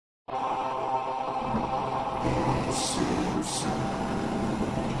Happy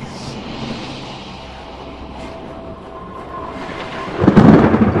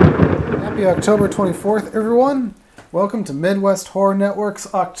October 24th, everyone. Welcome to Midwest Horror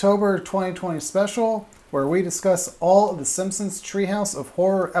Network's October 2020 special, where we discuss all of the Simpsons Treehouse of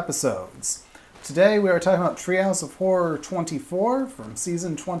Horror episodes. Today we are talking about Treehouse of Horror 24 from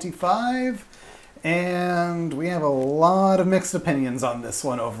season 25, and we have a lot of mixed opinions on this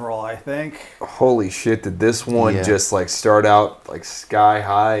one overall, I think. Holy shit, did this one just like start out like sky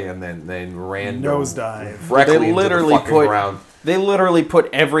high and then random Nosedive. directly They literally into the fucking ground. They literally put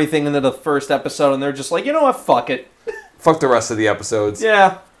everything into the first episode, and they're just like, you know what, fuck it. Fuck the rest of the episodes.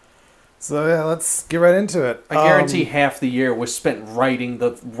 Yeah. So yeah, let's get right into it. I guarantee half the year was spent writing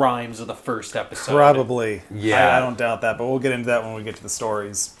the rhymes of the first episode. Probably. Yeah. I don't doubt that, but we'll get into that when we get to the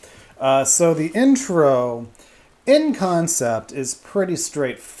stories. So the intro, in concept, is pretty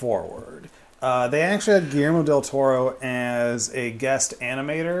straightforward. They actually had Guillermo del Toro as a guest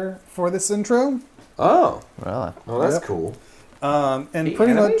animator for this intro. Oh. Really? Well, that's Yep. cool. And He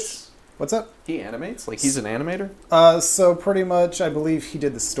pretty animates? much... What's up? He animates? Like, he's an animator? So pretty much, I believe he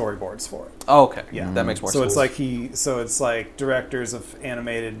did the storyboards for it. Oh, okay. Yeah. That makes more So sense. it's like directors of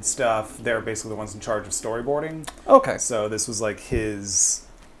animated stuff, they're basically the ones in charge of storyboarding. Okay. So this was like his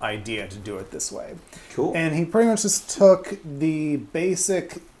idea to do it this way. Cool. And he pretty much just took the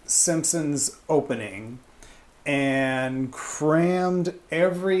basic Simpsons opening and crammed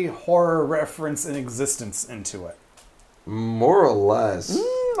every horror reference in existence into it. More or less.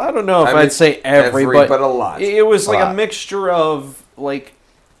 I don't know if I mean, I'd say every, but a lot. It was like A a lot. mixture of, like,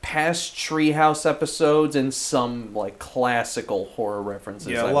 past Treehouse episodes and some, like, classical horror references.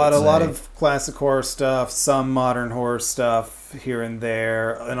 Yeah, I a lot would say. of classic horror stuff, some modern horror stuff here and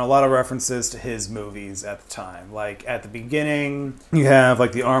there, and a lot of references to his movies at the time. Like at the beginning, you have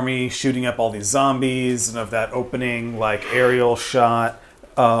like the army shooting up all these zombies, and of that opening like aerial shot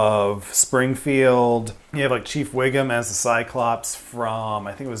of Springfield. You have like Chief Wiggum as the Cyclops from,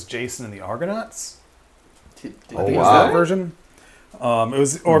 I think it was Jason and the Argonauts. Did I Oh, think it they- was wow. that version. It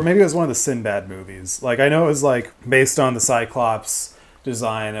was, or maybe it was one of the Sinbad movies. Like I know it was like based on the Cyclops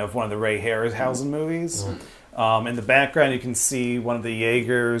design of one of the Ray Harryhausen movies. In the background, you can see one of the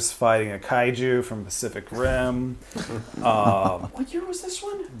Jaegers fighting a kaiju from Pacific Rim. What year was this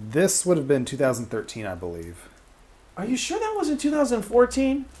one? This would have been 2013, I believe. Are you sure that wasn't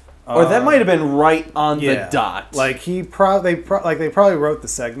 2014? Or that might have been right on the dot. Like they probably wrote the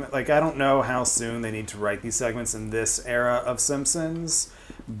segment. Like I don't know how soon they need to write these segments in this era of Simpsons,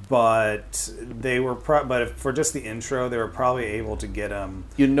 but they were. But for just the intro, they were probably able to get them.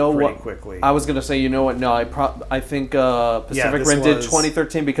 you know pretty what? quickly. I was gonna say, you know what? No, I think Pacific this Rim did was-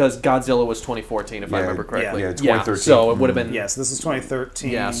 2013 because Godzilla was 2014, if I Yeah, remember correctly. yeah, 2013. So it would have been. Yes, this was 2013.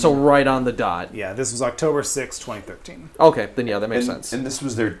 Yeah, so right on the dot. Yeah, this was October 6, 2013. Okay, then yeah, that makes and, sense. and this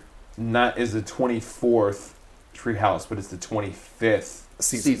was their is the 24th Treehouse, but it's the 25th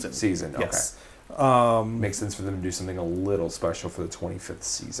season. Okay. Yes. Makes sense for them to do something a little special for the 25th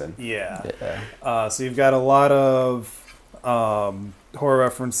season. Yeah. Yeah. So you've got a lot of horror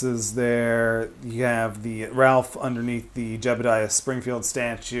references there. You have the Ralph underneath the Jebediah Springfield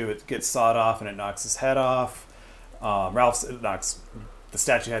statue. It gets sawed off and it knocks his head off. The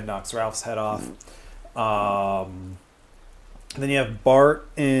statue head knocks Ralph's head off. Then you have Bart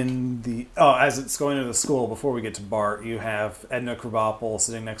in the... as it's going into the school, before we get to Bart, you have Edna Krabappel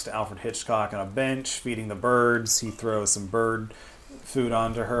sitting next to Alfred Hitchcock on a bench, feeding the birds. He throws some bird food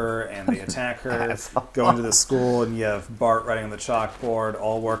onto her, and they attack her. Go into the school, and you have Bart writing on the chalkboard,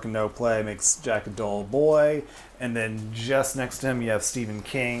 all work and no play makes Jack a dull boy. And then just next to him, you have Stephen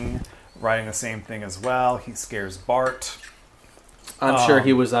King writing the same thing as well. He scares Bart. I'm sure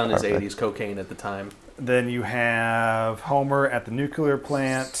he was on his 80s cocaine at the time. Then you have Homer at the nuclear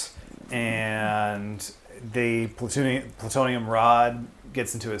plant, and the plutonium rod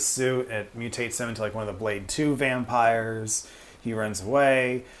gets into his suit. It mutates him into like one of the Blade 2 vampires. He runs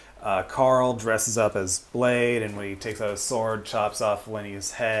away. Carl dresses up as Blade, and when he takes out his sword, chops off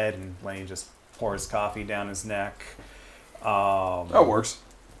Lenny's head, and Lenny just pours coffee down his neck. That works.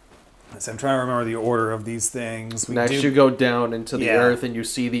 So I'm trying to remember the order of these things. Next, you go down into the Yeah. earth and you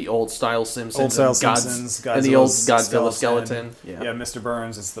see the old-style Simpsons. Simpsons, and the old Godzilla's Godzilla skeleton. Yeah. Mr.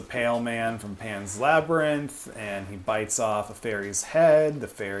 Burns is the Pale Man from Pan's Labyrinth, and he bites off a fairy's head, the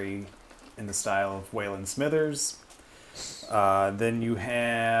fairy in the style of Waylon Smithers. Then you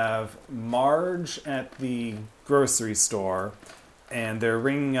have Marge at the grocery store, and they're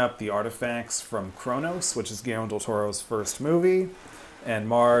ringing up the artifacts from Kronos, which is Guillermo del Toro's first movie. And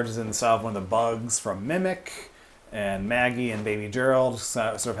Marge is in the style of one of the bugs from Mimic. And Maggie and Baby Gerald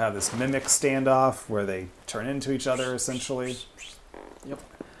sort of have this mimic standoff where they turn into each other, essentially. Yep.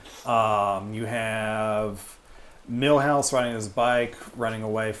 You have Milhouse riding his bike, running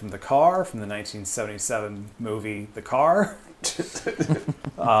away from the car from the 1977 movie The Car,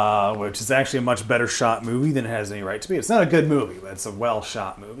 which is actually a much better shot movie than it has any right to be. It's not a good movie, but it's a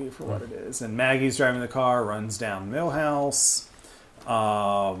well-shot movie for what it is. And Maggie's driving the car, runs down Milhouse.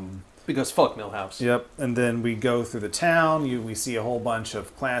 Because fuck Milhouse. Yep. And then we go through the town. We see a whole bunch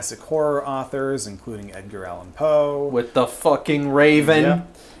of classic horror authors, including Edgar Allan Poe. With the fucking Raven.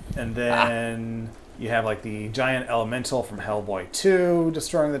 Yep. And then you have like the giant elemental from Hellboy 2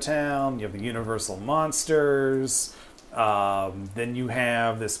 destroying the town. You have the Universal monsters. Then you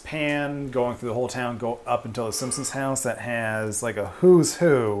have this pan going through the whole town, go up until the Simpsons house that has like a who's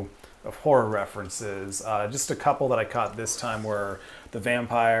who of horror references. Just a couple that I caught this time were the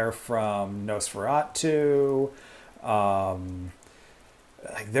vampire from Nosferatu.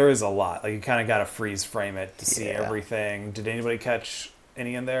 There is a lot. Like you kind of got to freeze frame it to see everything. Did anybody catch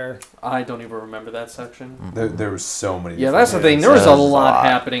any in there? I don't even remember that section. There was so many. Yeah, that's the thing. There was a lot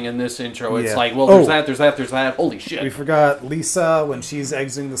happening in this intro. It's like, well, there's that. Holy shit. We forgot Lisa when she's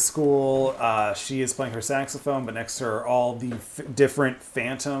exiting the school. She is playing her saxophone, but next to her are all the different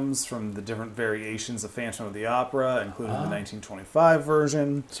phantoms from the different variations of Phantom of the Opera, including the 1925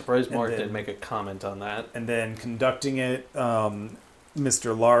 version. Surprised Mark didn't make a comment on that. And then conducting it,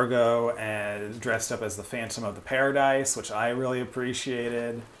 Mr. Largo, and dressed up as the Phantom of the Paradise, which I really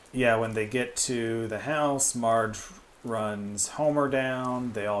appreciated. Yeah, when they get to the house, Marge runs Homer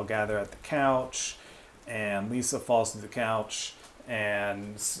down. They all gather at the couch, and Lisa falls to the couch,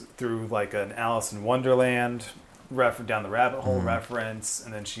 and through like an Alice in Wonderland down the rabbit hole reference,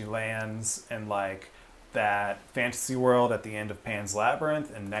 and then she lands in like that fantasy world at the end of Pan's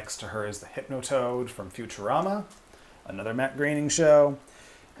Labyrinth, and next to her is the Hypnotoad from Futurama, another Matt Groening show.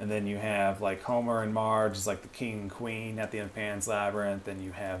 And then you have like Homer and Marge as like the king and queen at the end of Pan's Labyrinth. Then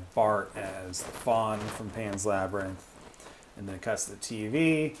you have Bart as the faun from Pan's Labyrinth. And then it cuts to the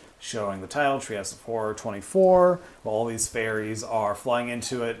TV showing the title, Treehouse of Horror 24. While all these fairies are flying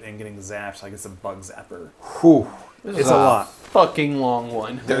into it and getting zapped like it's a bug zapper. Whew. It's a lot. Fucking long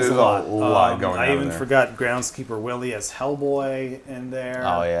one. There's a lot going on. I even there. forgot Groundskeeper Willie as Hellboy in there.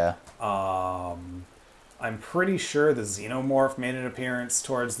 Oh, yeah. I'm pretty sure the Xenomorph made an appearance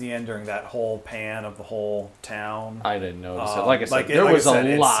towards the end during that whole pan of the whole town. I didn't notice it. Like I said, there was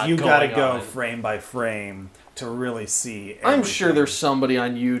a lot you going gotta go on. frame by frame to really see everything. I'm sure there's somebody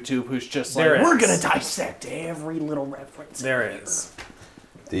on YouTube who's just like, we're going to dissect every little reference. There is.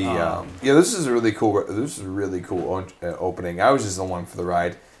 This is a really cool. This is a really cool opening. I was just along for the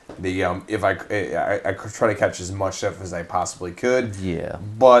ride. If I try to catch as much stuff as I possibly could. Yeah.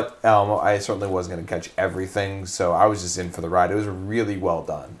 But I certainly wasn't going to catch everything, so I was just in for the ride. It was really well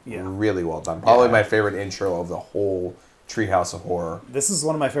done. Yeah. Really well done. Probably my favorite intro of the whole Treehouse of Horror. This is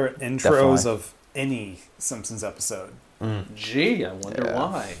one of my favorite intros of any Simpsons episode. Gee, I wonder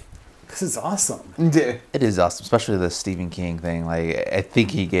why. This is awesome. It is awesome, especially the Stephen King thing. Like, I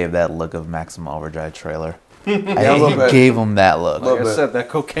think he gave that look of Maximum Overdrive trailer. I think he gave him that look. Like I said, that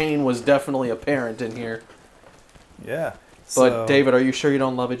cocaine was definitely apparent in here. Yeah. But, David, are you sure you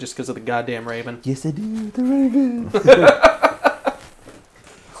don't love it just because of the goddamn Raven? Yes, I do. The Raven.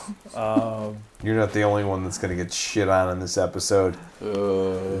 You're not the only one that's going to get shit on in this episode.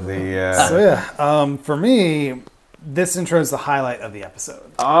 For me, this intro is the highlight of the episode.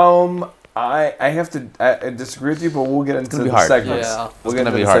 I have to disagree with you, but we'll get into the hard. segments. Yeah. We'll get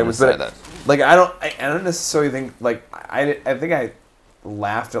into the segments. But like, I don't necessarily think like I think I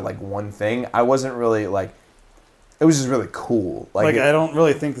laughed at like one thing. I wasn't really like. It was just really cool. Like I don't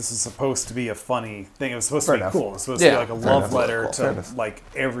really think this is supposed to be a funny thing. It was supposed to be cool. It was supposed to be like a love letter to like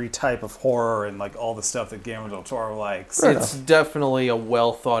every type of horror and like all the stuff that Guillermo del Toro likes. It's definitely a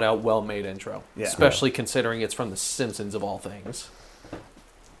well thought out, well made intro. Yeah. Especially considering it's from The Simpsons of all things.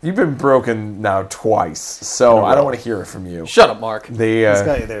 You've been broken now twice, so I don't want to hear it from you. Shut up, Mark. He's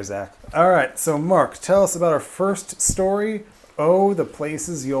got you there, Zach. All right, so Mark, tell us about our first story. Oh, the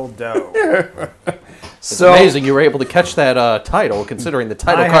places you'll do. It's amazing you were able to catch that title, considing the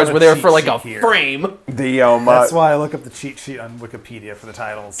title cards were there for like a frame. That's why I look up the cheat sheet on Wikipedia for the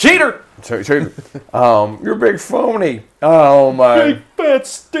titles. Cheater! You're a big phony. Oh my. Big fat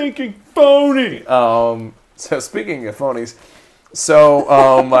stinking phony. So speaking of phonies, so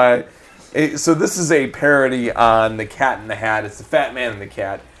this is a parody on the Cat in the Hat. It's the Fat Man and the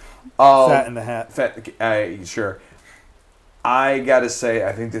Cat. Fat in the Hat. Sure. I gotta say,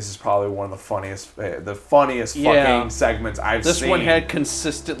 I think this is probably one of the funniest Yeah. fucking segments I've seen. This one had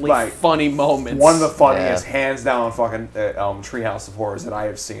consistently Like, funny moments. one of the funniest, hands down, fucking Treehouse of Horrors that I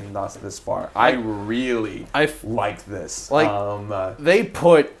have seen this far. I really like this. Like, they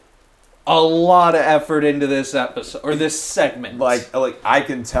put a lot of effort into this episode or this segment. Like I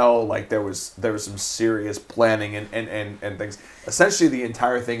can tell like there was some serious planning and things. Essentially, the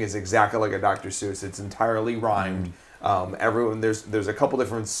entire thing is exactly like a Dr. Seuss. It's entirely rhymed. Everyone there's a couple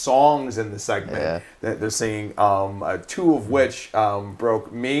different songs in the segment that they're singing. Two of which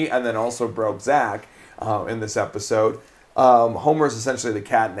broke me and then also broke Zach in this episode. Homer is essentially the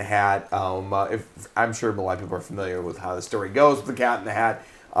Cat in the Hat. If I'm sure a lot of people are familiar with how the story goes with the Cat in the Hat.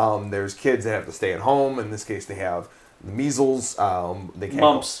 There's kids that have to stay at home. In this case, they have the measles. They can't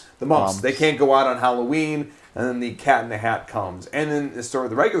Mumps. The mumps. They can't go out on Halloween, and then the Cat in the Hat comes. And then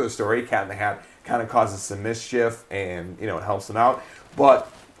the regular story, Cat in the Hat, kind of causes some mischief, and it helps them out.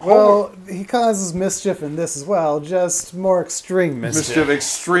 But well, he causes mischief in this as well, just more extreme mischief.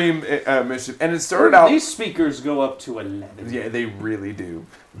 Extreme mischief, and it started out. These speakers go up to 11. Yeah, they really do.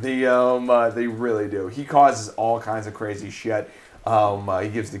 They really do. He causes all kinds of crazy shit. He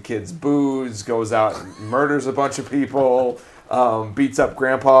gives the kids booze, goes out and murders a bunch of people, beats up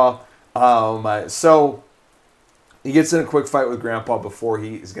Grandpa. So he gets in a quick fight with Grandpa before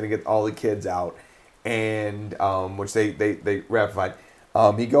he is going to get all the kids out, and which they rapid fight.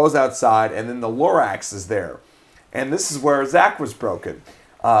 He goes outside, and then the Lorax is there, and this is where Zach was broken.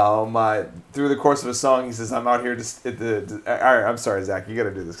 Through the course of a song, he says, "I'm out here to all right, I'm sorry, Zach, you got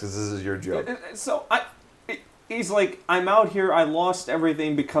to do this because this is your joke." So he's like, I'm out here, I lost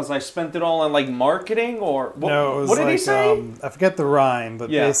everything because I spent it all on, like, marketing, or... No, it was what did like, he say? I forget the rhyme, but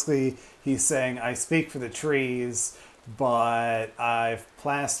basically he's saying, I speak for the trees, but I've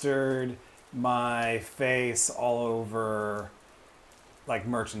plastered my face all over, like,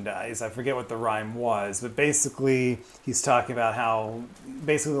 merchandise. I forget what the rhyme was, but basically he's talking about how,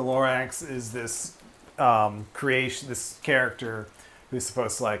 basically the Lorax is this creation, this character who's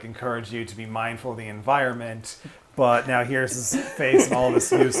supposed to like encourage you to be mindful of the environment, but now here's his face and all of this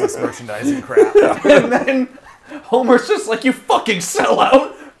useless merchandising crap. And then Homer's just like, you fucking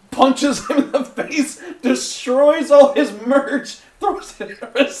sellout, punches him in the face, destroys all his merch, throws it in a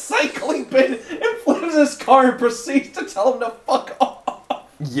recycling bin, and flips his car and proceeds to tell him to fuck off.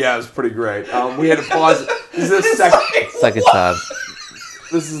 Yeah, it was pretty great. We had to pause. This is the Second time.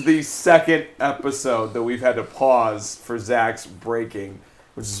 This is the second episode that we've had to pause for Zach's breaking,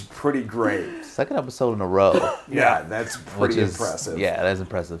 which is pretty great. Second episode in a row. Yeah, that's pretty impressive. Yeah, that's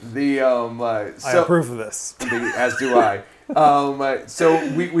impressive. The I approve of this. As do I. So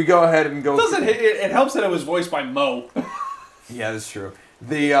we go ahead and go. It helps that it was voiced by Mo. Yeah, that's true.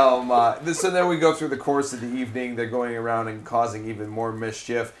 So then we go through the course of the evening. They're going around and causing even more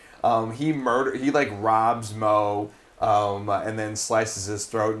mischief. He robs Mo. And then slices his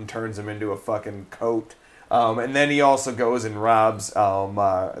throat and turns him into a fucking coat. And then he also goes and robs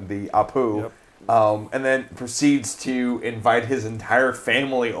the Apu. Yep. And then proceeds to invite his entire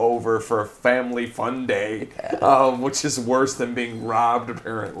family over for a family fun day, which is worse than being robbed,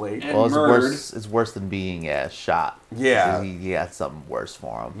 apparently. And murdered. It's worse than being shot. Yeah. He got something worse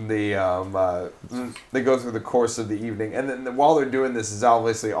for him. They go through the course of the evening. And then while they're doing this, it's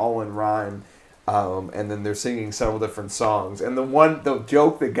obviously all in rhyme. And then they're singing several different songs. And the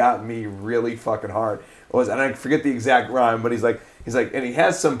joke that got me really fucking hard was, and I forget the exact rhyme, but he's like, and he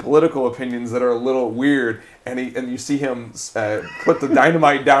has some political opinions that are a little weird. And you see him put the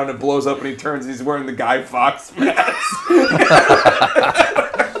dynamite down, and it blows up, and he turns, and he's wearing the Guy Fawkes mask.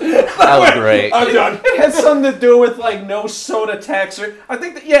 That was great. I'm done. It has something to do with like no soda tax, or I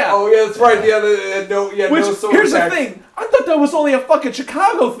think that Oh yeah, that's right. No soda here's tax. the thing. I thought that was only a fucking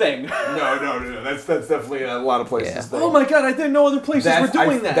Chicago thing. No. That's definitely a lot of places. Yeah. Thing. Oh my god, I didn't know other places were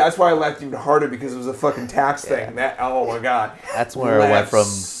doing that. That's why I laughed even harder, because it was a fucking tax thing. Oh my god. That's where it went from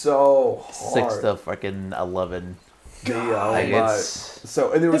so hard. 6 to freaking 11.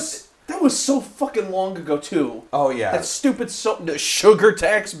 So and there was. That was so fucking long ago too. Oh yeah, that stupid the sugar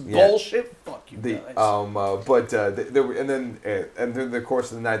tax bullshit. Fuck you guys. There were, and then through the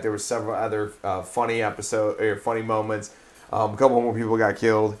course of the night, there were several other funny moments. A couple more people got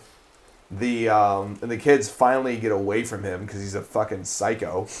killed. And the kids finally get away from him because he's a fucking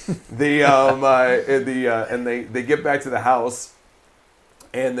psycho. And they get back to the house,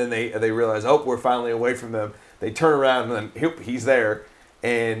 and then they realize, oh, we're finally away from them. They turn around, and then he's there.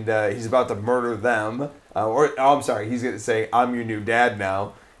 And he's about to murder them. I'm sorry, he's going to say, I'm your new dad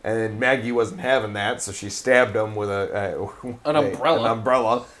now. And Maggie wasn't having that, so she stabbed him with an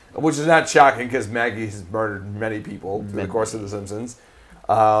umbrella. which is not shocking because Maggie has murdered many people through the course of The Simpsons.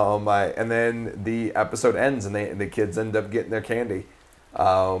 And then the episode ends, and the kids end up getting their candy.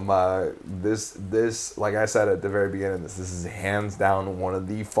 This, like I said at the very beginning, this is hands down one of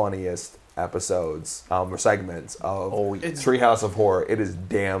the funniest episodes or segments of Treehouse of Horror. It is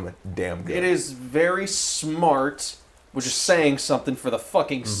damn good. It is very smart, which is saying something for the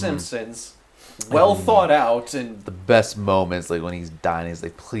fucking Simpsons. Well thought out, and The best moments, like when he's dying, he's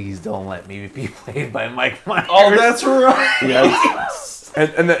like, "Please don't let me be played by Mike Myers." oh, that's right. Yes.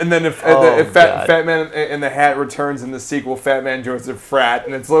 And then if Fat Man in the Hat returns in the sequel, Fat Man joins a frat,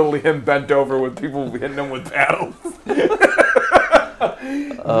 and it's literally him bent over with people hitting him with paddles.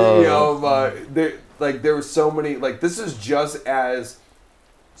 There were so many. Like, this is just as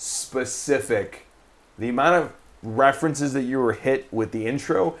specific. The amount of references that you were hit with the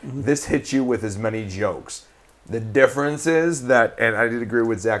intro, this hits you with as many jokes. The difference is that, and I did agree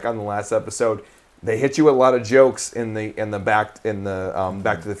with Zach on the last episode, they hit you with a lot of jokes in the Back to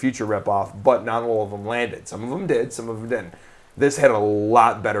the Future ripoff, but not all of them landed. Some of them did, some of them didn't. This had a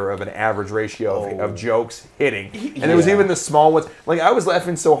lot better of an average ratio of jokes hitting, and it was even the small ones. Like, I was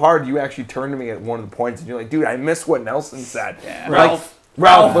laughing so hard, you actually turned to me at one of the points, and you're like, "Dude, I missed what Nelson said." Yeah.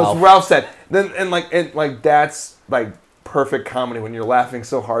 Ralph said. Then and that's like perfect comedy when you're laughing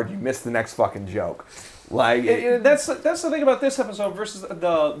so hard you miss the next fucking joke. Like that's the thing about this episode versus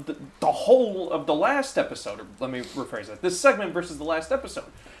the whole of the last episode. Or let me rephrase that. This segment versus the last episode.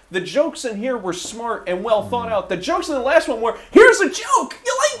 The jokes in here were smart and well thought out. The jokes in the last one were, "Here's a joke.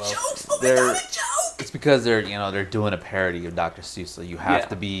 You like jokes? Oh my god, a joke!" It's because they're doing a parody of Dr. Seuss, so you have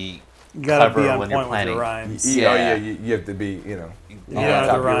to be. You gotta be clever on when point you're planning. with your rhymes. you have to be, You don't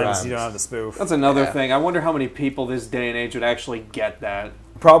have the rhymes, you don't have the spoof. That's another thing. I wonder how many people this day and age would actually get that.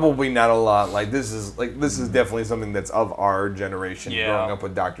 Probably not a lot. This is definitely something that's of our generation, growing up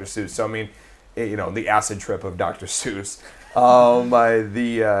with Dr. Seuss. So I mean, the acid trip of Dr. Seuss.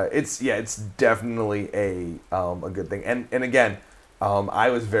 It's definitely a good thing. And again, I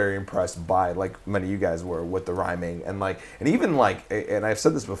was very impressed by, like many of you guys were, with the rhyming and I've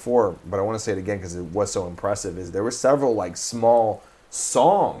said this before, but I want to say it again because it was so impressive. Is there were several small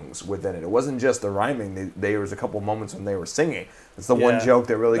songs within it. It wasn't just the rhyming. There was a couple moments when they were singing. It's the one joke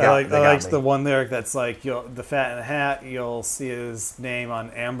that really got me. I like the one lyric that's like, the Fat in the Hat, you'll see his name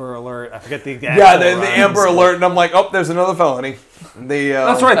on Amber Alert. I forget the exact the Amber Alert, and I'm like, oh, there's another felony.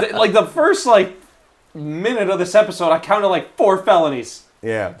 That's right. Like the first minute of this episode, I counted 4 felonies.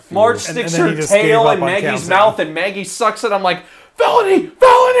 Yeah. Marge sticks her tail in Maggie's mouth, and Maggie sucks it. I'm like, felony.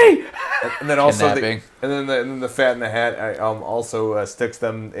 And then also the Fat in the Hat also sticks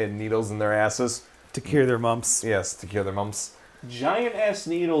them in needles in their asses to cure their mumps. Yes, to cure their mumps. Giant ass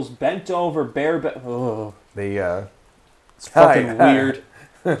needles bent over, bareback. Oh, it's fucking weird.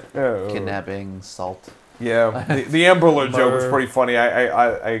 Kidnapping, salt. Yeah, the Amber Alert joke was pretty funny.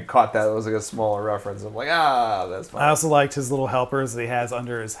 I caught that. It was like a smaller reference. I'm like, that's funny. I also liked his little helpers that he has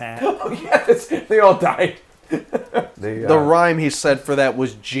under his hat. Oh, yes, they all died. The rhyme he said for that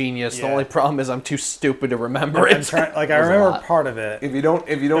was genius. The only problem is I'm too stupid to remember it. I remember part of it. If you don't,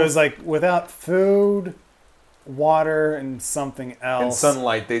 it was without food, water, and something else, and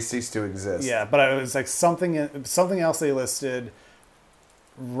sunlight, they cease to exist. Yeah, but it was something else they listed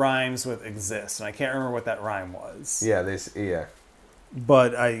rhymes with exist, and I can't remember what that rhyme was. Yeah,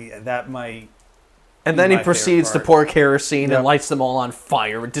 but that might. And then he proceeds to pour kerosene and lights them all on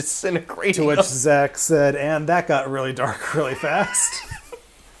fire, disintegrating. To which Zach said, "And that got really dark really fast."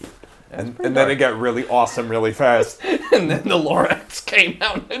 and then it got really awesome really fast. And then the Lorax came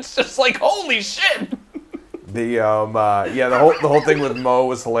out, and it's just like, holy shit! The whole thing with Mo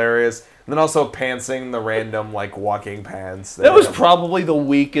was hilarious. And then also pantsing the random walking pants. That was probably the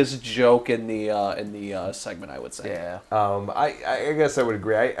weakest joke in the segment, I would say. Yeah. I guess I would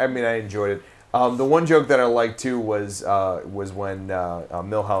agree. I mean, I enjoyed it. The one joke that I liked too was when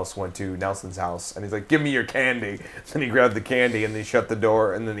Milhouse went to Nelson's house and he's like, "Give me your candy." Then he grabbed the candy and he shut the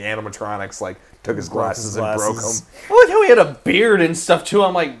door, and then the animatronics took his glasses and broke them. I like how he had a beard and stuff too.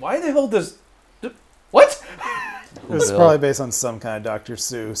 I'm like, why the hell does what? It was probably based on some kind of Dr.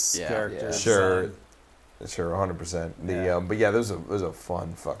 Seuss character. Yeah. Sure, 100%. But yeah, this was a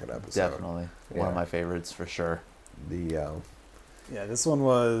fun fucking episode. Definitely one of my favorites for sure. This one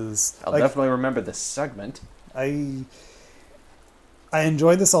was. I'll definitely remember this segment. I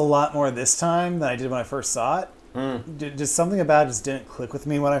enjoyed this a lot more this time than I did when I first saw it. Just something about it just didn't click with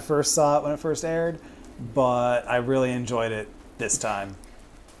me when I first saw it when it first aired, but I really enjoyed it this time,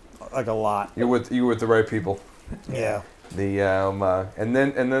 a lot. You're with the right people. Yeah. And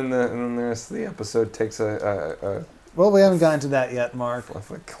then the rest of the episode takes a Well, we haven't gotten to that yet, Mark. Off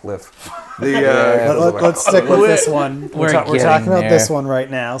a cliff. Let's stick with this one. We're getting talking about there. this one right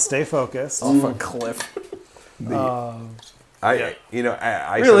now. Stay focused. Off a cliff. I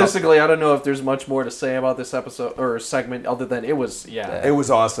Realistically, I don't know if there's much more to say about this episode or segment other than it was it was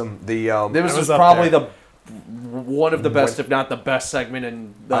awesome. It was up probably there. one of the best, if not the best segment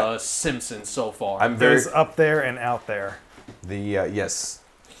in The Simpsons so far. I'm It very was up there and out there. yes,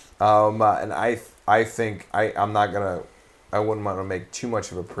 and I think I'm not gonna. I wouldn't want to make too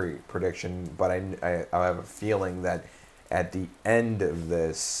much of a prediction, but I have a feeling that at the end of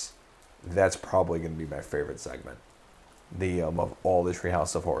this, that's probably going to be my favorite segment. Of all the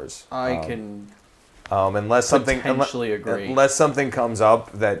Treehouse of Horrors. I can unless something potentially agree. Unless something comes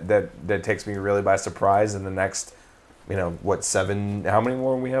up that takes me really by surprise in the next, 7? How many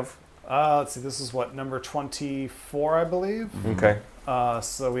more we have? Let's see. This is number 24, I believe. Okay.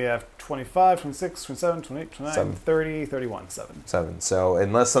 So we have 25, 26, 27, 28, 29, 7. 30, 31, 7. 7. So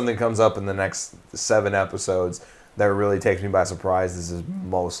unless something comes up in the next 7 episodes that really takes me by surprise, this is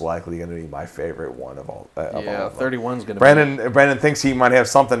most likely going to be my favorite one of all. Of all of them. 31's gonna. Brandon thinks he might have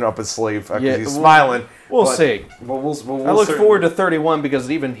something up his sleeve because he's smiling. We'll see. But we'll I look forward to 31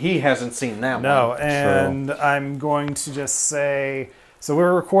 because even he hasn't seen that one. No, and I'm going to just say, so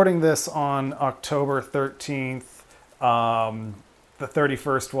we're recording this on October 13th. The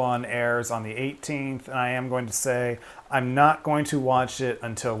 31st one airs on the 18th, and I am going to say I'm not going to watch it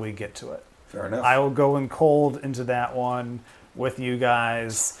until we get to it. Fair enough. I will go in cold into that one with you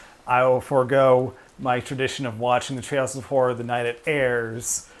guys. I will forego my tradition of watching the Treehouse of Horror the night it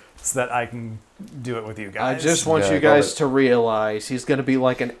airs so that I can do it with you I guys. just want you guys to realize he's going to be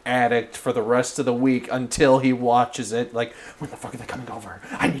like an addict for the rest of the week until he watches it. Like, when the fuck are they coming over?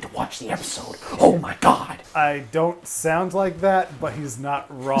 I need to watch the episode. Oh my god. I don't sound like that, but he's not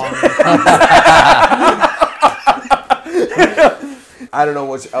wrong. I don't know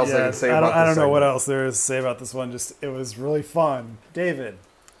what else I can say about this. I don't know segment. what else there is to say about this one. Just, it was really fun. David,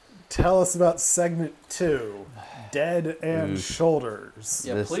 tell us about segment 2, Dead and Shoulders.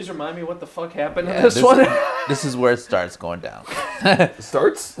 Yeah, This- please remind me what the fuck happened Yeah, in this one. This is where it starts going down.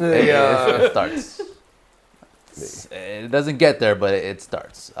 Starts? It starts. It doesn't get there, but it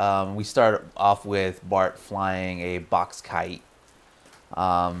starts. We start off with Bart flying a box kite,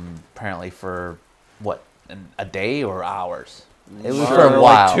 apparently for, a day or hours? It was for a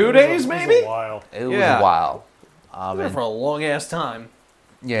while. Like 2 days, It was maybe? a while. It was Yeah. a while. For a long ass time.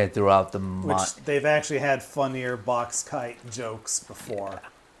 Yeah, throughout the Which month. they've actually had funnier box kite jokes before.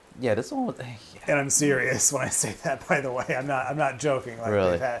 Yeah, this one was... And I'm serious when I say that, by the way. I'm not joking. Like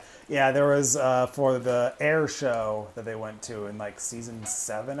Really? There was for the air show that they went to in like season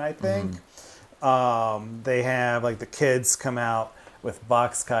 7, I think. They have like the kids come out with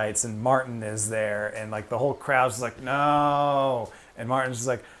box kites, and Martin is there, and like the whole crowd's like, no, and Martin's just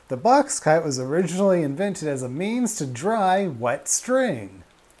like, the box kite was originally invented as a means to dry wet string.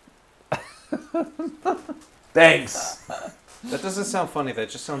 Thanks. That doesn't sound funny. That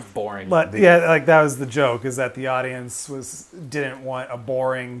just sounds boring. But yeah, like that was the joke, is that the audience didn't want a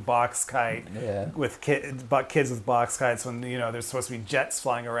boring box kite Yeah. with kids with box kites when there's supposed to be jets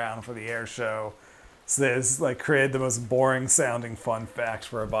flying around for the air show. So they like created the most boring sounding fun fact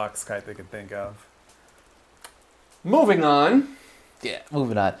for a box kite they could think of. Moving on. Yeah,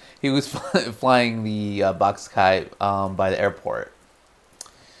 moving on. He was flying the box kite by the airport.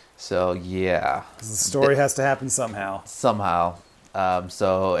 So, yeah. 'Cause the story has to happen somehow. Somehow.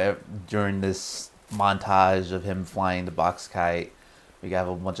 During this montage of him flying the box kite, we got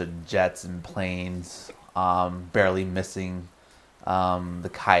a bunch of jets and planes, barely missing the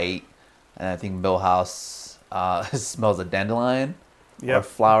kite. And I think Milhouse smells a dandelion or Yep.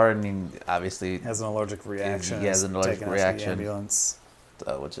 flower, and he obviously, Has an allergic reaction. He has an allergic taken us to the reaction. ambulance.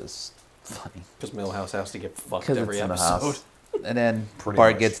 which is funny. Because Millhouse has to get fucked Because every it's in the episode. house. And then Pretty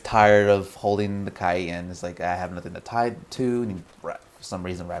Bart much. gets tired of holding the kite, and it's like, I have nothing to tie it to, and he, for some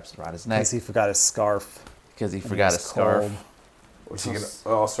reason, wraps it around his neck Because he forgot his scarf. because he and forgot he his was scarf. cold. Was he gonna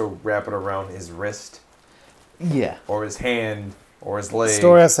also wrap it around his wrist Yeah. or his hand or his leg?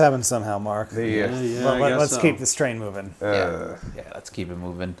 Story has to happen somehow, Mark. Let's keep this train moving. Yeah, let's keep it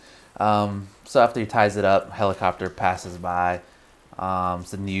moving. So after he ties it up, helicopter passes by.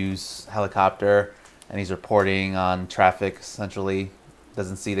 It's a news helicopter, and he's reporting on traffic, essentially.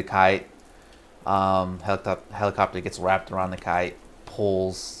 Doesn't see the kite. Helicopter gets wrapped around the kite,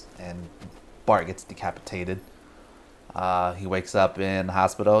 pulls, and Bart gets decapitated. He wakes up in the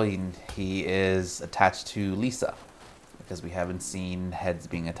hospital. He is attached to Lisa, because we haven't seen heads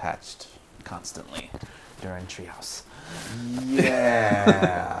being attached constantly during Treehouse.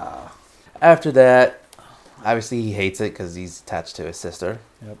 Yeah. After that, Obviously, he hates it because he's attached to his sister.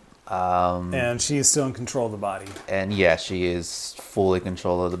 Yep. Um, And she's still in control of the body. and yeah, she is fully in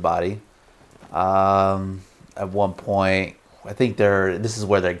control of the body. At one point, I think this is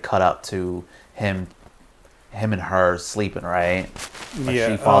where they cut up to him and her sleeping, right? Like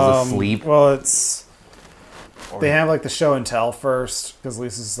she falls asleep. Well, they have like the show and tell first because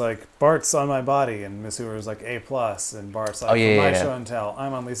Lisa's like, Bart's on my body, and Miss Hoover's like A+, and Bart's like, Oh, yeah, for my yeah. show and tell,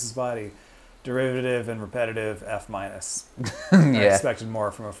 I'm on Lisa's body. Derivative and repetitive, F-. I Yeah, expected more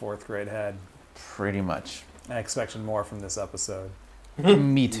from a 4th grade head. pretty much. I expected more from this episode.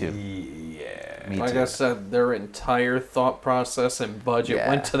 Me too. Yeah. Me Like too. I said, their entire thought process and budget Yeah.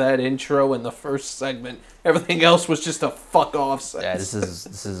 went to that intro in the first segment. Everything else was just a fuck off set. Yeah, this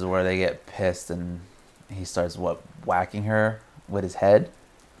is where they get pissed and he starts whacking her with his head,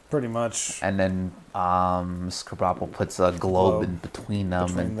 Pretty much and then Miss Krabappel puts a globe in between them,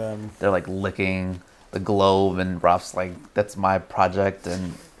 between and them. they're like licking the globe, and Ralph's like, "That's my project,"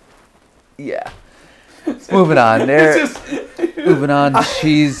 and yeah. Moving on, moving on.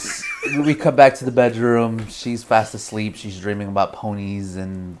 We come back to the bedroom. She's fast asleep. She's dreaming about ponies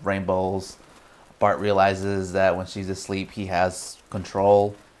and rainbows. Bart realizes that when she's asleep, he has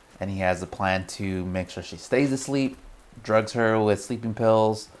control, and he has a plan to make sure she stays asleep. Drugs her with sleeping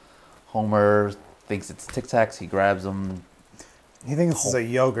pills. Homer thinks it's Tic Tacs. He grabs them. He thinks this is a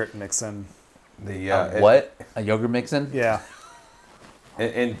yogurt mixin. What? A yogurt mixin? Yeah.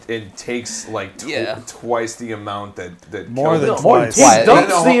 And it takes like Yeah. twice the amount that More killed than him. twice. He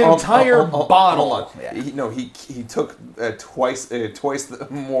dumps the entire bottle. Hold on. Yeah. He took twice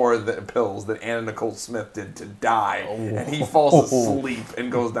more the pills that Anna Nicole Smith did to die, and he falls asleep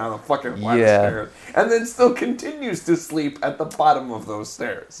and goes down a fucking flight of Yeah. stairs, and then still continues to sleep at the bottom of those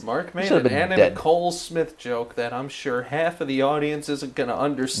stairs. Mark made Should've an been Anna dead. Nicole Smith joke that I'm sure half of the audience isn't going to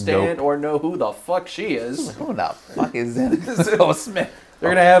understand Nope. or know who the fuck she is. Who the fuck is that? Oh, Smith. They're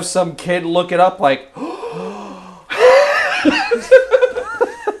going to have some kid look it up like,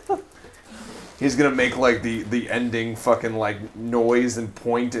 He's gonna make like the ending fucking like noise and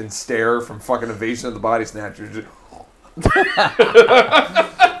point and stare from fucking Invasion of the Body Snatchers.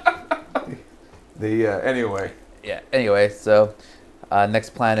 Anyway. Yeah. Anyway, so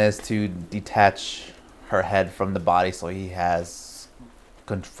next plan is to detach her head from the body, so he has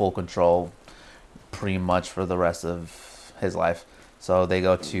full control, pretty much for the rest of his life. So they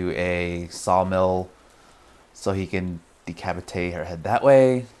go to a sawmill, so he can decapitate her head that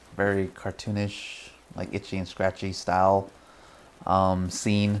way. Very cartoonish, like Itchy and Scratchy style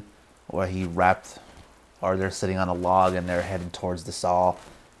scene, where he wrapped, or they're sitting on a log and they're heading towards the saw.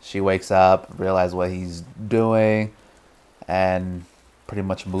 She wakes up, realizes what he's doing, and pretty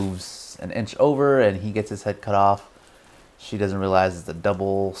much moves an inch over, and he gets his head cut off. She doesn't realize it's a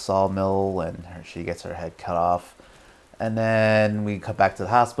double sawmill, and she gets her head cut off. And then we come back to the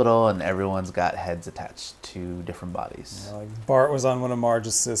hospital, and everyone's got heads attached to different bodies. Like Bart was on one of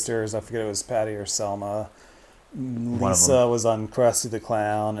Marge's sisters. I forget if it was Patty or Selma. of Lisa was on Krusty the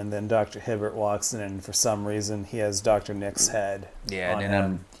Clown, and then Dr. Hibbert walks in, and for some reason he has Dr. Nick's head. Yeah, on and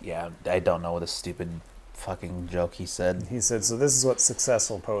him. then I don't know what a stupid fucking joke he said. He said, "So this is what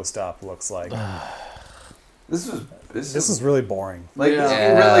successful post-op looks like." This is really boring. like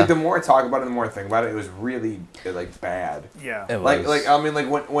Yeah. really like the more I talk about it, the more I think about it. It was really like bad. Yeah. It Like was- I mean like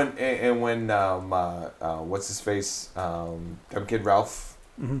when what's his face Dumb Kid Ralph.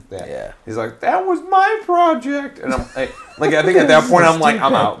 Yeah. He's like, that was my project, and I'm like I think at that point I'm like,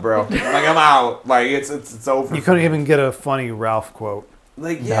 I'm out, bro. Like I'm out. Like it's over. You couldn't even get a funny Ralph quote.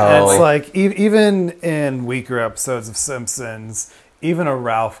 like No. yeah. And it's like, like even in weaker episodes of Simpsons, even a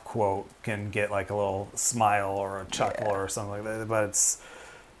Ralph quote can get like a little smile or a chuckle or something like that. But it's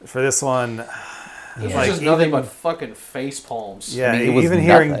for this one, it's like just nothing even- but fucking face palms. yeah. I mean, it was Even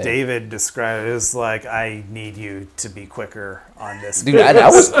hearing nothing. David describe it is like, I need you to be quicker on this. Dude, I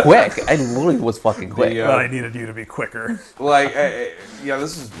was quick. I literally was fucking quick. The, But I needed you to be quicker. like yeah,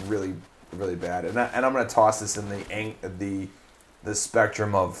 this is really really bad, and I'm gonna toss this in the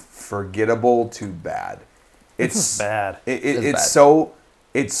spectrum of forgettable to bad. This is bad. It's bad.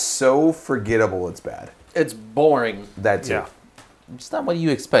 it's so forgettable. It's bad. It's boring. That too. Yeah. It's not what you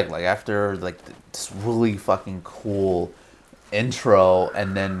expect. Like after like this really fucking cool intro,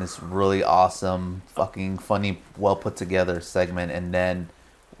 and then this really awesome, fucking funny, well put together segment, and then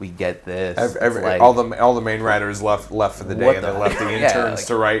we get this. It's like, all the main writers left for the day, What and the they left the heck? interns Yeah, like-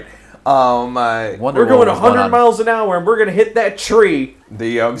 to write. Wonder We're what going was going 100 on. miles an hour and we're going to hit that tree.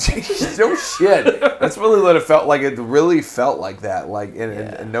 The no shit. That's really what it felt like. It really felt like that. Like,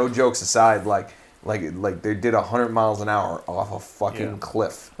 and no jokes aside, like Like they did 100 miles an hour off a fucking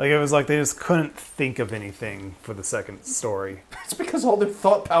cliff. Like, it was like they just couldn't think of anything for the second story. It's because all their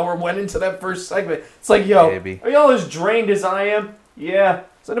thought power went into that first segment. It's like, yo, Maybe. are y'all as drained as I am? Yeah.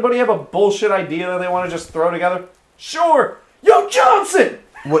 Does anybody have a bullshit idea that they want to just throw together? Sure. Yo, Johnson!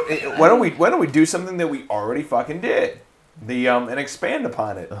 Why don't we do something that we already fucking did? And expand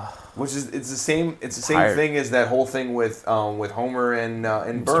upon it. Which is it's the same Tired. thing as that whole thing with Homer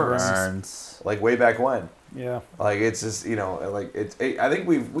and Burns. Like way back when. Yeah. Like it's just I think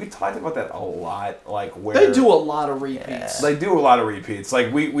we talked about that a lot. Like where They do a lot of repeats. They do a lot of repeats.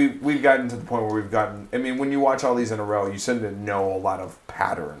 Like we've gotten to the point where we've gotten. I mean, when you watch all these in a row, you tend to know a lot of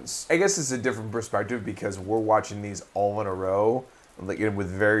patterns. I guess it's a different perspective because we're watching these all in a row, like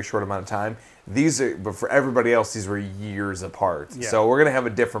with a very short amount of time. But for everybody else, these were years apart. Yeah. So we're gonna have a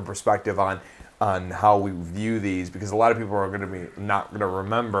different perspective on how we view these because a lot of people are going to be not going to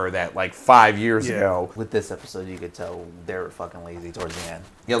remember that like 5 years ago. With this episode, you could tell they were fucking lazy towards the end.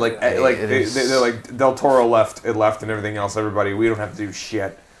 Yeah, they're like Del Toro left and everything else. Everybody, we don't have to do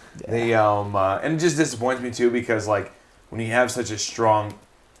shit. Yeah. And it just disappoints me too because like when you have such a strong,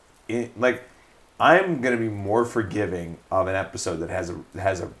 I'm going to be more forgiving of an episode that has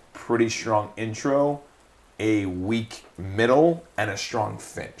a pretty strong intro, a weak middle, and a strong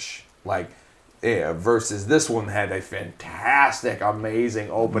finish. Versus this one had a fantastic,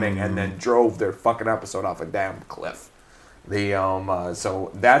 amazing opening and then drove their fucking episode off a damn cliff.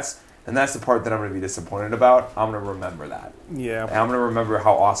 So that's the part that I'm going to be disappointed about. I'm going to remember that. Yeah. And I'm going to remember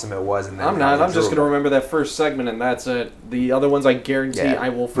how awesome it was. And then I'm not. I'm just going to remember that first segment and that's it. The other ones I guarantee I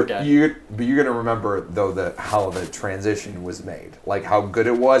will forget. But you're going to remember though how the transition was made, like how good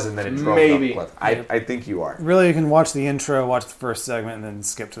it was, and then it drove off the cliff. I think you are. Really, you can watch the intro, watch the first segment, and then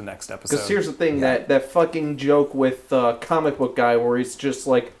skip to the next episode. Because here's the thing, that fucking joke with comic book guy where he's just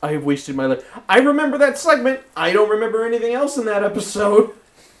like, I have wasted my life. I remember that segment. I don't remember anything else in that episode.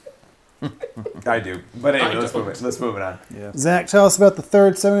 I do. But anyway, let's move it on. Yeah. Zach, tell us about the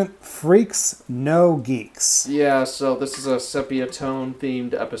third segment, Freaks, No Geeks. Yeah, so this is a sepia tone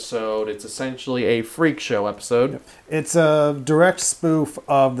themed episode. It's essentially a freak show episode. Yep. It's a direct spoof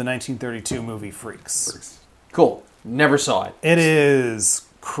of the 1932 movie Freaks. Cool. Never saw it. It is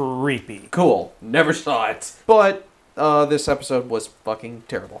creepy. Cool. Never saw it. But this episode was fucking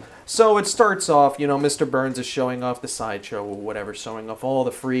terrible. So it starts off, Mr. Burns is showing off the sideshow or whatever, showing off all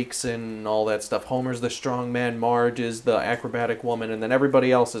the freaks and all that stuff. Homer's the strong man, Marge is the acrobatic woman, and then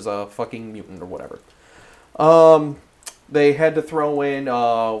everybody else is a fucking mutant or whatever. They had to throw in,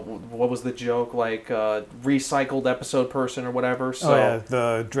 what was the joke, recycled episode person or whatever. So,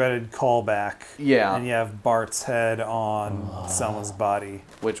 the dreaded callback. Yeah. And you have Bart's head on Selma's body.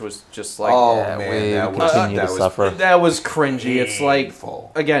 Which was just like... Oh, man, that was cringy. It's like,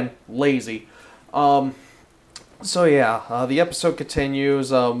 again, lazy. The episode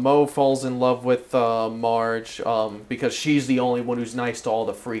continues. Mo falls in love with Marge because she's the only one who's nice to all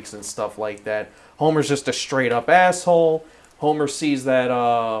the freaks and stuff like that. Homer's just a straight-up asshole. Homer sees that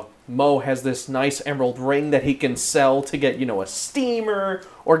Mo has this nice emerald ring that he can sell to get, a steamer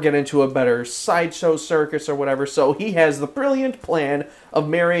or get into a better sideshow circus or whatever. So he has the brilliant plan of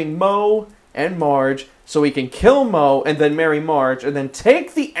marrying Mo and Marge so he can kill Mo and then marry Marge and then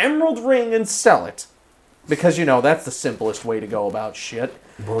take the emerald ring and sell it. Because, that's the simplest way to go about shit.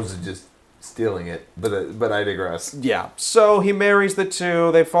 Mo's just stealing it, but I digress. Yeah, so he marries the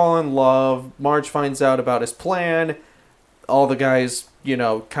two, they fall in love, Marge finds out about his plan, all the guys,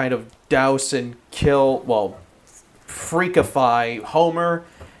 kind of douse and kill, freakify Homer,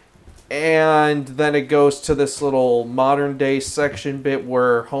 and then it goes to this little modern day section bit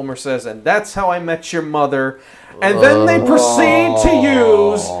where Homer says, and that's how I met your mother. And then they proceed to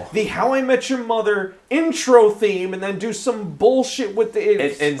use the How I Met Your Mother intro theme and then do some bullshit with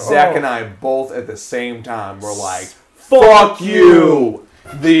the... And Zach and I both at the same time were like, fuck you!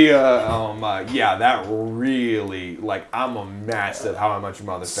 That really, I'm a massive How I Met Your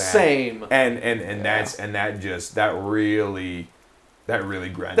Mother fan. Same. That really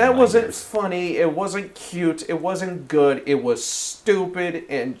grinded That my wasn't gears. funny, it wasn't cute, it wasn't good, it was stupid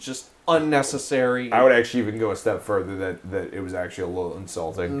and just unnecessary. I would actually even go a step further that it was actually a little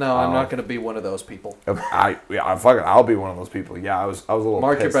insulting. No, I'm not going to be one of those people. I'll be one of those people. Yeah, I was a little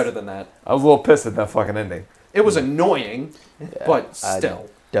Mark, pissed. you're better than that. I was a little pissed at that fucking ending. It was annoying, but still. I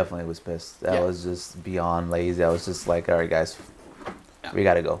definitely was pissed. That was just beyond lazy. I was just like, all right, guys, we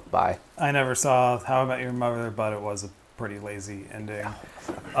got to go. Bye. I never saw How I Met Your Mother, but it was a pretty lazy ending.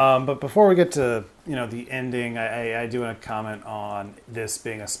 But before we get to the ending, I do want to comment on this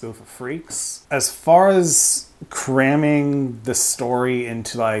being a spoof of Freaks. As far as cramming the story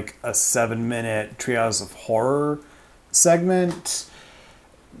into like a 7-minute Treehouse of Horror segment,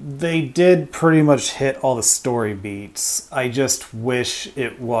 they did pretty much hit all the story beats. I just wish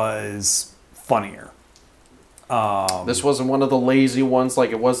it was funnier. This wasn't one of the lazy ones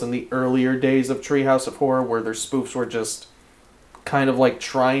like it was in the earlier days of Treehouse of Horror, where their spoofs were just kind of like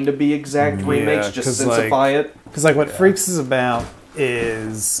trying to be exact remakes, just sensify it. Because like what Freaks is about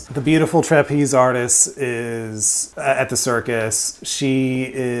is the beautiful trapeze artist is at the circus.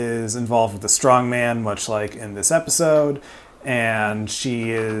 She is involved with the strongman, much like in this episode, and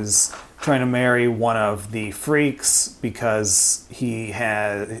she is trying to marry one of the freaks because he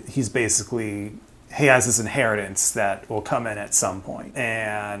has this inheritance that will come in at some point.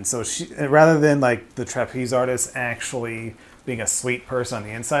 And so she, rather than like the trapeze artist actually being a sweet person on the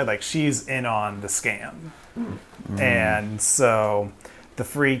inside, like she's in on the scam. And so the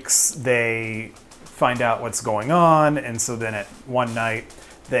freaks, they find out what's going on, and so then at one night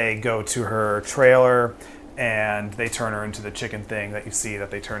they go to her trailer and they turn her into the chicken thing that you see that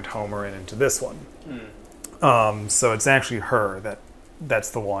they turned Homer into this one. So it's actually her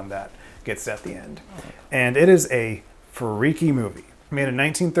that's the one that gets at the end. And it is a freaky movie. Made in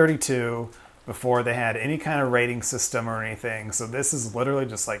 1932, before they had any kind of rating system or anything. So this is literally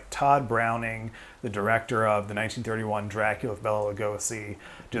just like Todd Browning, the director of the 1931 Dracula with Bela Lugosi,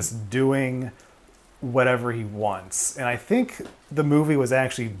 just doing whatever he wants. And I think the movie was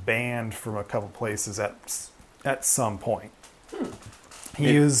actually banned from a couple places at some point.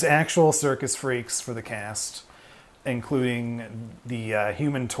 He used actual circus freaks for the cast, including the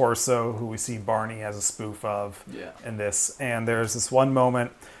human torso, who we see Barney as a spoof of in this. And there's this one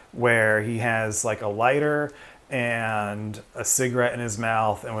moment where he has like a lighter and a cigarette in his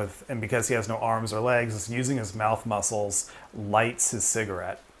mouth, and because he has no arms or legs, just using his mouth muscles, lights his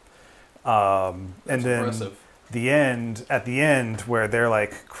cigarette. And then impressive. At the end where they're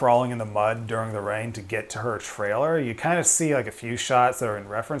like crawling in the mud during the rain to get to her trailer, you kind of see like a few shots that are in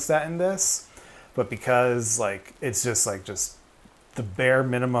reference to that in this, but because like it's just the bare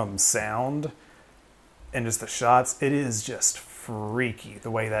minimum sound and just the shots, it is just freaky the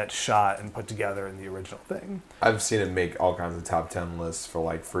way that's shot and put together in the original thing. I've seen it make all kinds of top 10 lists for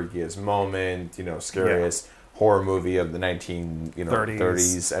like freakiest moment, scariest horror movie of the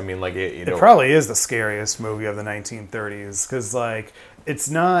 30s. I mean, like it probably is the scariest movie of the 1930s, because like it's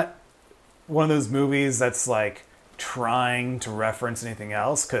not one of those movies that's like trying to reference anything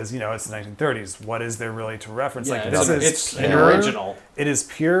else, because it's the 1930s. What is there really to reference? Yeah, like it's an original. It is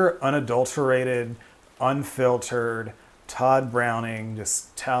pure, unadulterated, unfiltered Todd Browning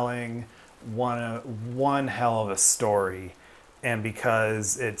just telling one hell of a story. And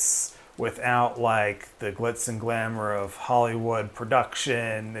because it's without like the glitz and glamour of Hollywood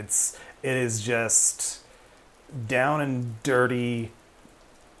production, it is just down and dirty,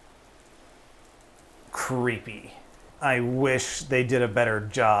 creepy. I wish they did a better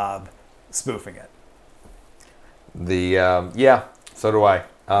job spoofing it. So do I.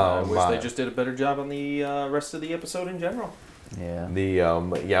 I wish they just did a better job on the rest of the episode in general. Yeah. I'm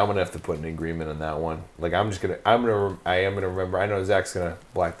gonna have to put an agreement on that one. Like I am gonna remember. I know Zach's gonna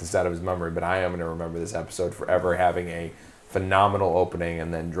black this out of his memory, but I am gonna remember this episode forever having a phenomenal opening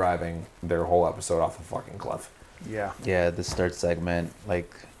and then driving their whole episode off a fucking cliff. Yeah. Yeah, the start segment,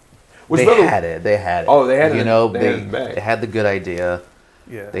 like They had it. Oh, they had it. They had the good idea.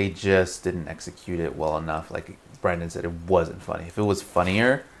 Yeah. They just didn't execute it well enough. Like Brandon said, it wasn't funny. If it was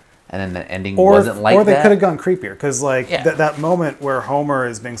funnier, and then the ending wasn't like that, or they could have gone creepier, because like Yeah. that moment where Homer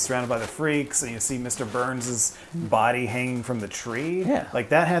is being surrounded by the freaks and you see Mr. Burns' body hanging from the tree, like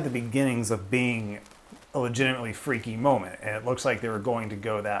that had the beginnings of being a legitimately freaky moment, and it looks like they were going to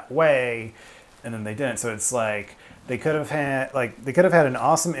go that way, and then they didn't. So it's like they could have had an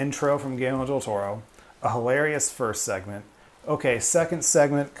awesome intro from Guillermo del Toro, a hilarious first segment. Okay, second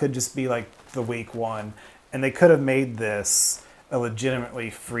segment could just be like the weak one, and they could have made this a legitimately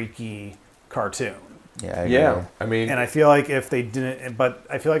freaky cartoon. Yeah, I agree. Yeah. I mean, And I feel like if they didn't, but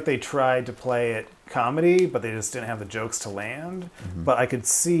I feel like they tried to play it comedy, but they just didn't have the jokes to land. But I could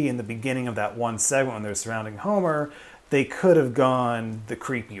see in the beginning of that one segment when they're surrounding Homer, they could have gone the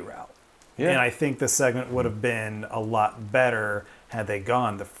creepy route. Yeah. And I think the segment would have been a lot better had they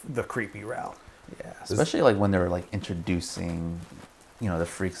gone the creepy route. Yeah, especially like when they were like introducing, the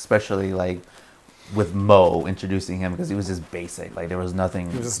freaks, especially like with Mo, introducing him, because he was just basic. Like there was nothing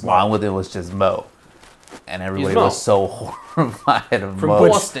was just wrong Mo. with it. It was just Mo. and everybody Mo. was so horrified of From Mo.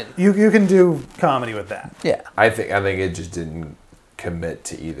 Boston. You can do comedy with that. Yeah, I think it just didn't commit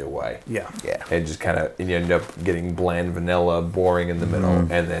to either way. Yeah. yeah. It just kind of, you end up getting bland, vanilla, boring in the middle,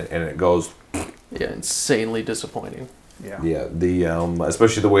 Mm-hmm. and it goes. Yeah, insanely disappointing. Yeah. Yeah, the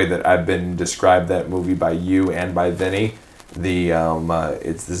especially the way that I've been described that movie by you and by Vinny,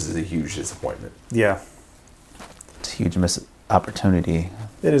 this is a huge disappointment. Yeah. It's a huge missed opportunity,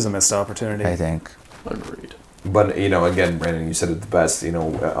 It is a missed opportunity. I think. Agreed. But again, Brandon, you said it the best.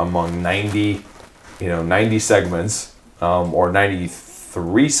 Among 90 segments, or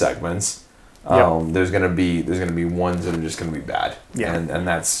 93 segments, Yeah. there's gonna be ones that are just gonna be bad. Yeah. And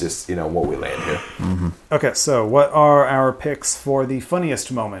that's just what we land here. Okay, so what are our picks for the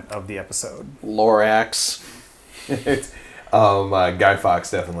funniest moment of the episode? Lorax. It's, Guy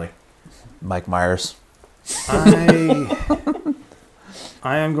Fawkes definitely. Mike Myers.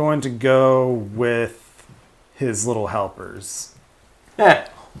 I am going to go with his little helpers.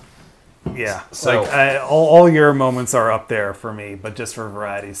 Yeah, So- all your moments are up there for me, but just for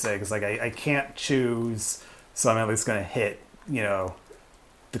variety's sake, it's like I can't choose, so I'm at least going to hit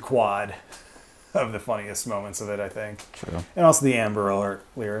the quad of the funniest moments of it. I think, True. and also the Amber Alert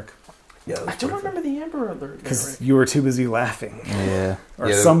lyric Yeah, I don't remember the Amber Alert. because you were too busy laughing, Yeah. or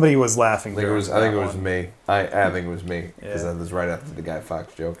Yeah, somebody was laughing. I think it was during that me. I think it was me because Yeah. that was right after the Guy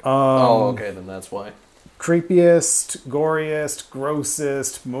Fawkes joke. Oh, okay, then that's why. Creepiest, goriest,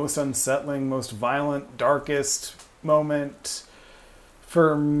 grossest, most unsettling, most violent, darkest moment.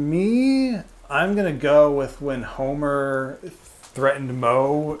 For me, I'm going to go with when Homer threatened the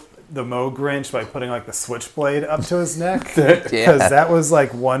Mo Grinch by putting like the switchblade up to his neck. Because Yeah. that was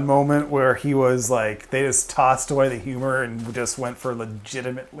like one moment where he was like, they just tossed away the humor and just went for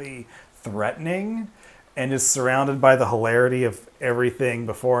legitimately threatening. And is surrounded by the hilarity of everything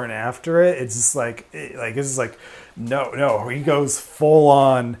before and after it. It's just it's just like, no, he goes full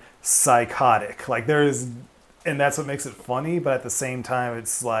on psychotic. Like and that's what makes it funny. But at the same time,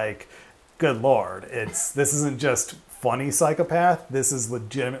 it's like, good Lord, this isn't just funny psychopath. This is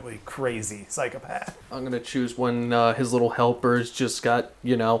legitimately crazy psychopath. I'm gonna choose when his little helpers just got,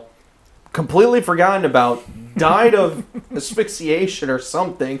 completely forgotten about, died of asphyxiation or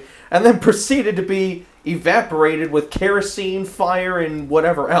something, and then proceeded to be evaporated with kerosene, fire, and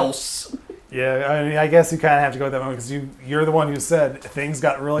whatever else. Yeah, I mean, I guess you kind of have to go with that moment because you're the one who said things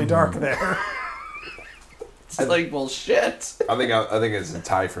got really dark there. It's like, well, shit. I think it's a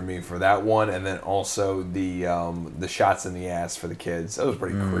tie for me for that one, and then also the shots in the ass for the kids. That was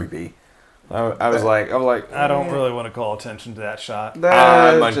pretty creepy. I was like, I don't really want to call attention to that shot.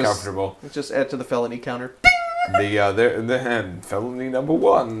 I'm Just- uncomfortable. Just add to the felony counter. The felony number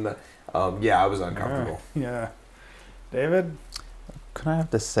 1. Yeah, I was uncomfortable. Yeah. David? Can I have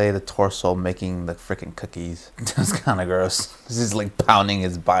to say the torso making the freaking cookies? That's kind of gross. He's like pounding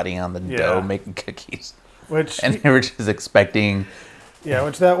his body on the Yeah. dough, making cookies. Which And they were just expecting.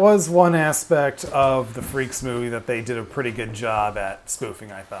 which that was one aspect of the Freaks movie that they did a pretty good job at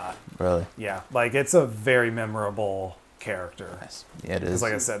spoofing, I thought. Really? Yeah, like it's a very memorable character. Nice. Yeah, it Because is.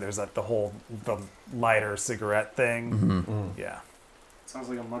 like I said, there's like the lighter cigarette thing. Mm-hmm. Yeah. Sounds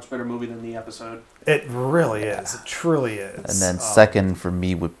like a much better movie than the episode. It really is. It truly is. And then Um, second for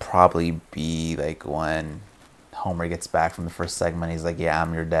me would probably be like when Homer gets back from the first segment. He's like, "Yeah,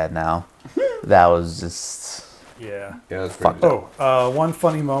 I'm your dad now." That was just Yeah. Yeah, that's pretty Fuck. good. One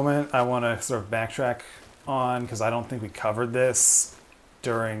funny moment I want to sort of backtrack on because I don't think we covered this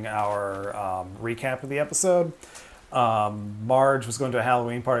during our recap of the episode. Marge was going to a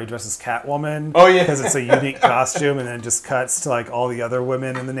Halloween party dressed as Catwoman. Oh, yeah. Because it's a unique costume, and then it just cuts to like all the other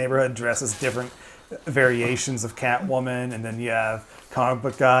women in the neighborhood dressed as different variations of Catwoman, and then you have comic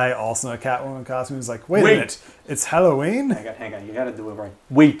book guy also in a Catwoman costume. He's like, wait a Wait. minute, it's Halloween? Hang on, you gotta do it right.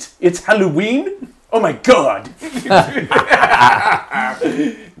 Wait, it's Halloween? Oh my god!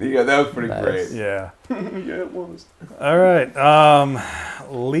 Yeah, that was pretty Nice. great. Yeah. Yeah, it was. All right.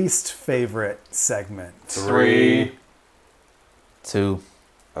 Least favorite segment. 3. 2.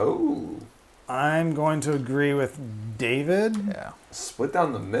 Oh, I'm going to agree with David. Yeah. split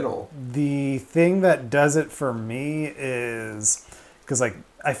down the middle. The thing that does it for me is because, like,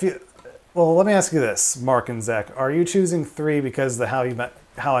 I feel. Well, let me ask you this, Mark and Zach: are you choosing 3 because the How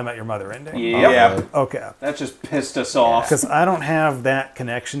I Met Your Mother ending? Yeah. Okay. That just pissed us off. Because I don't have that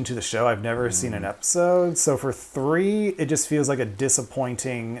connection to the show. I've never seen an episode. So for 3, it just feels like a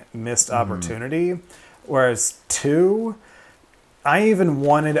disappointing missed opportunity. Whereas 2, I even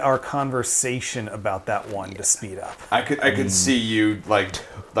wanted our conversation about that one to speed up. I could see you like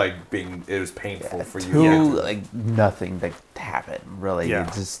being, it was painful for you. 2, like nothing that happened really. Yeah.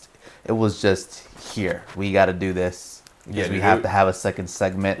 It just It was just here. We got to do this. Yeah, We dude, have to have a second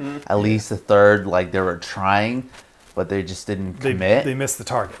segment, at least a third. Like they were trying, but they just didn't commit, They missed the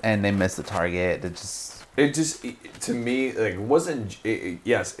target. and they missed the target. It just, to me, like, wasn't.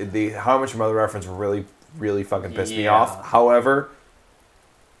 Yes, the How I Met Your Mother reference really, really fucking pissed me Yeah. off. However,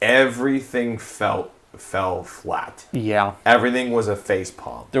 everything fell flat. Yeah. Everything was a face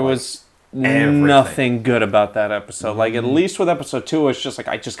palm. There was everything. nothing good about that episode. Like, at least with episode 2, it's just like,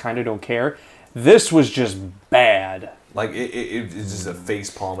 I just kind of don't care. This was just bad. Like it's just a face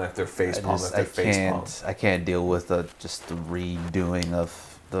palm after face palm after face palm. I can't deal with just the redoing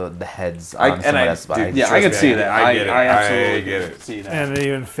of the heads I- on and some I- of that spy. dude, Yeah, I Trust could me, see I- that. I get it. I absolutely I get it. see that. And it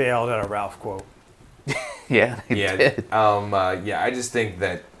even failed at a Ralph quote. Yeah, they Yeah, did. yeah. I just think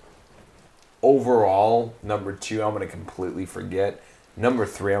that overall, number 2, I'm gonna completely forget. Number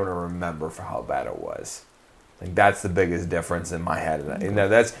 3, I'm gonna remember for how bad it was. Like that's the biggest difference in my head. And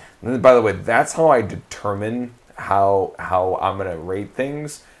that's, by the way, that's how I determine how I'm gonna rate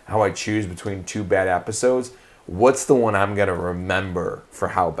things. How I choose between 2 bad episodes. What's the one I'm gonna remember for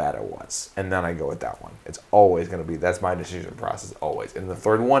how bad it was, and then I go with that one. It's always gonna be, that's my decision process always. And the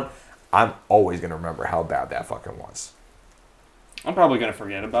third one, I'm always gonna remember how bad that fucking was. I'm probably going to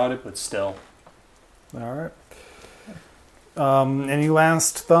forget about it, but still. All right. Any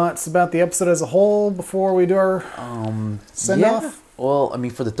last thoughts about the episode as a whole before we do our send off? Well, I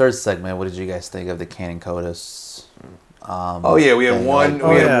mean, for the third segment, what did you guys think of the Canon Codus? Oh yeah, we had thing? one. Like, Oh,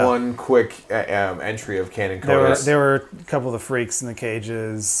 we had yeah. one quick entry of Canon There Codus. were a couple of the freaks in the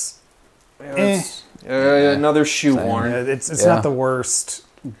cages. Another shoehorn. It's Yeah. not the worst,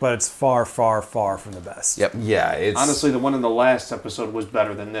 but it's far, far, far from the best. Yep. Yeah, it's Honestly, the one in the last episode was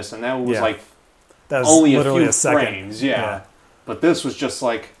better than this, and that was Yeah. like That was only a literally few second. frames. Yeah. But this was just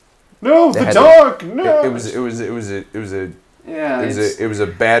like, no, They the had dog, no. It was a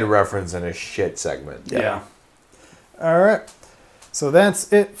bad reference and a shit segment. Yeah. All right. So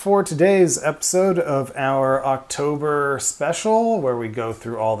that's it for today's episode of our October special, where we go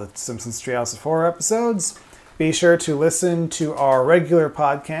through all the Simpsons Treehouse of Horror episodes. Be sure to listen to our regular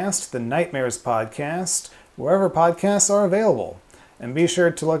podcast, the Nightmares Podcast, wherever podcasts are available. And be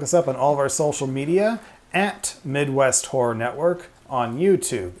sure to look us up on all of our social media at Midwest Horror Network on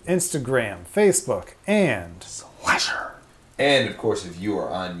YouTube, Instagram, Facebook, and Slasher. And of course, if you are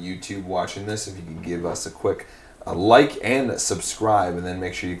on YouTube watching this, if you can give us a quick like and subscribe, and then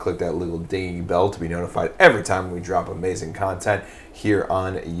make sure you click that little ding bell to be notified every time we drop amazing content here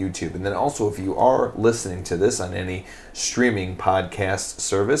on YouTube. And then also, if you are listening to this on any streaming podcast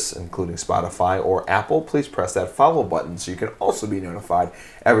service, including Spotify or Apple, please press that follow button so you can also be notified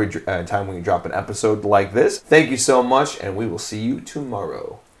every time we drop an episode like this. Thank you so much, and we will see you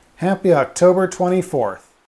tomorrow. happy October 24th.